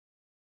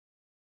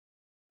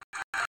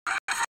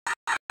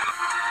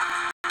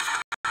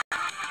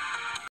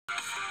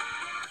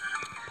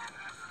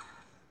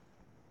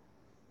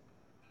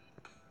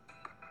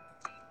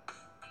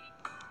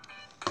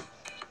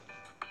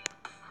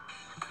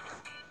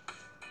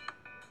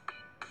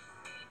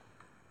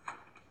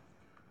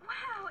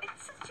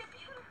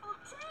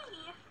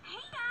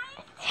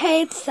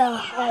Alright, so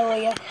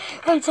hallelujah.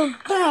 And so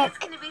back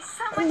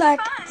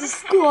to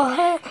school,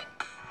 huh?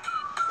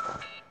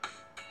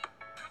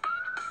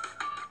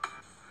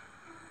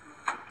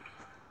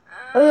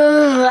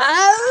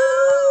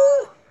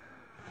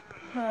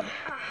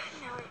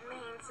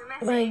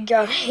 My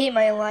God, I hate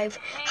my life.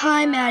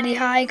 Hi, Maddie.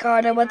 Hi,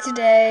 Carter. What's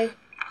today?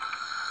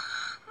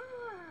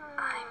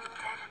 I'm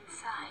dead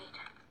inside.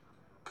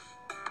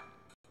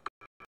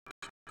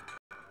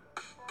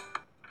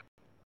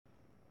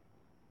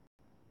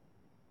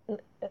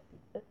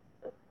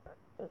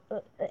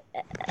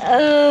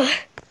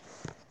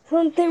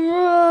 Something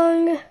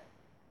wrong.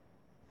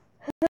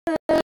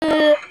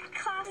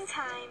 Class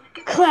time.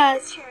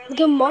 Class.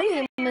 Good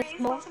morning, Miss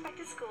Moore. Welcome back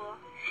to school.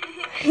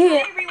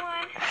 Hi,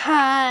 everyone.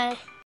 Hi.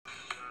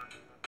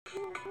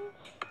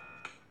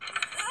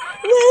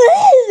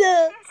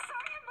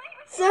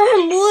 Sorry,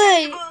 I'm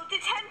late.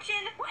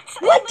 Detention.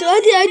 What?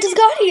 I just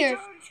got here.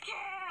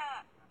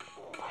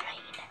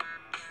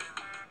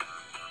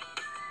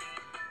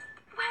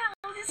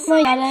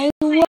 My God, I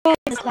love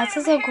this class.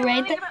 It's so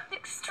great.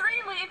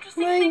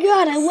 My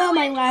God, I love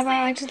my life.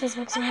 Actually, this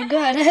looks so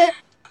good.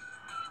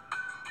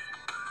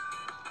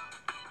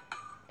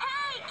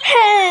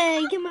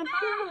 Hey, get my book.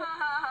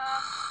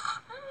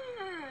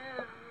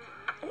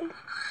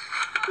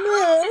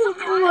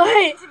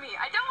 What?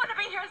 I don't want to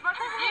be here as much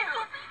as you.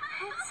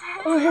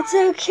 Oh, it's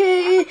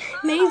okay.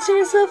 Make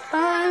sure it's so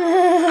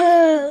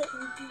fun.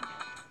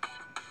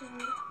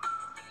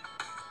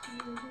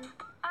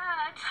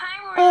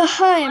 Oh,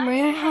 hi,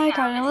 Maria. Hi,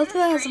 Carter. Let's go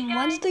have some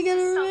lunch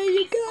together, right,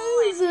 you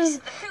guys? There's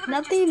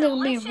nothing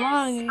to be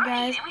wrong, you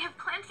guys. We have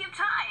plenty of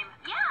time.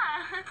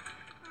 Yeah.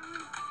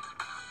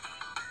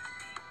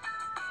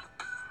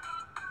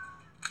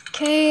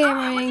 Okay,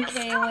 Maria.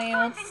 Okay, wait.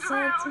 Let's This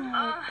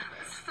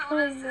food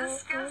is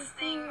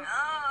disgusting.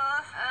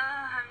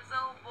 I'm so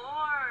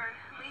bored.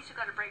 At least you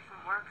got a break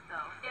from work,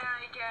 though. Yeah,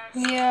 I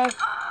guess. Yeah.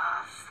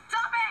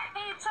 Stop it!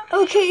 Hey, it's okay.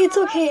 Okay, it's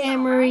okay,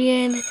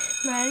 Anne-Marie.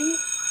 Ready?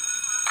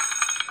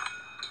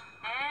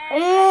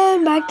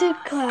 And back to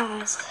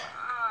class.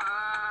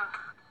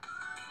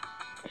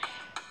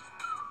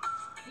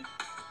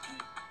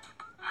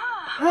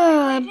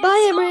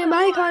 Bye, Anne-Marie.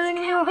 Bye, Carter. I'm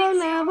gonna go home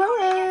now. Bye.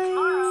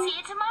 See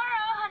you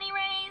tomorrow, honey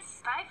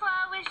rays. Bye,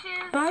 flower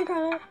wishes. Bye,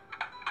 Carter.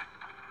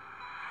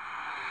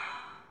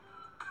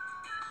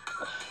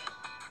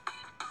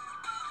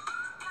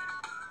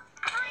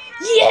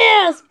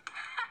 Yes!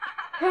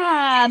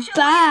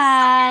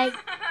 Bye.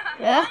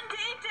 Yeah?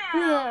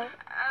 Yeah.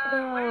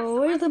 Oh,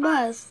 where's the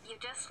bus? You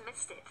just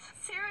missed it.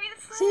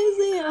 Seriously?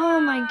 Seriously? Oh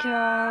my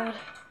God.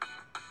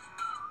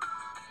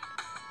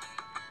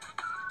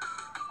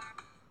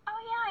 Oh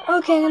yeah.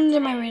 Okay, I'm gonna do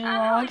my reading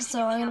log,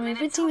 so I'm gonna read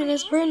 15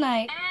 minutes per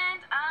night.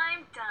 And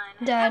I'm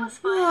done. Dad,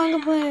 well, I'm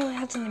gonna play. I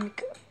have something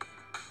good.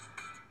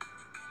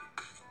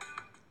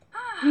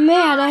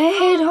 Man, I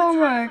hate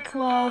homework.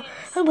 Well,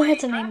 I'm gonna have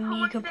to name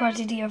me good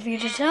project to your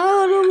future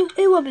child.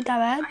 It won't be that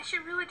bad. I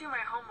should really do my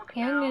homework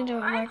Yeah, I'm gonna do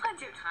it. I have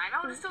plenty of time.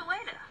 I'll just do it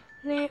later.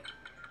 Yeah.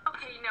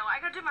 Okay, no, I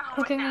gotta do my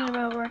homework Okay, I'm now.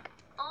 gonna do my work.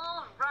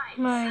 All right.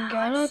 My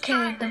God. Let's Okay,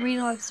 try the this.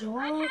 reading log's I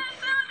long. can't do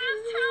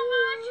this too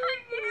much.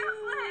 I'm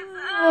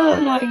useless. Oh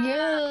my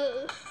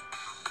God.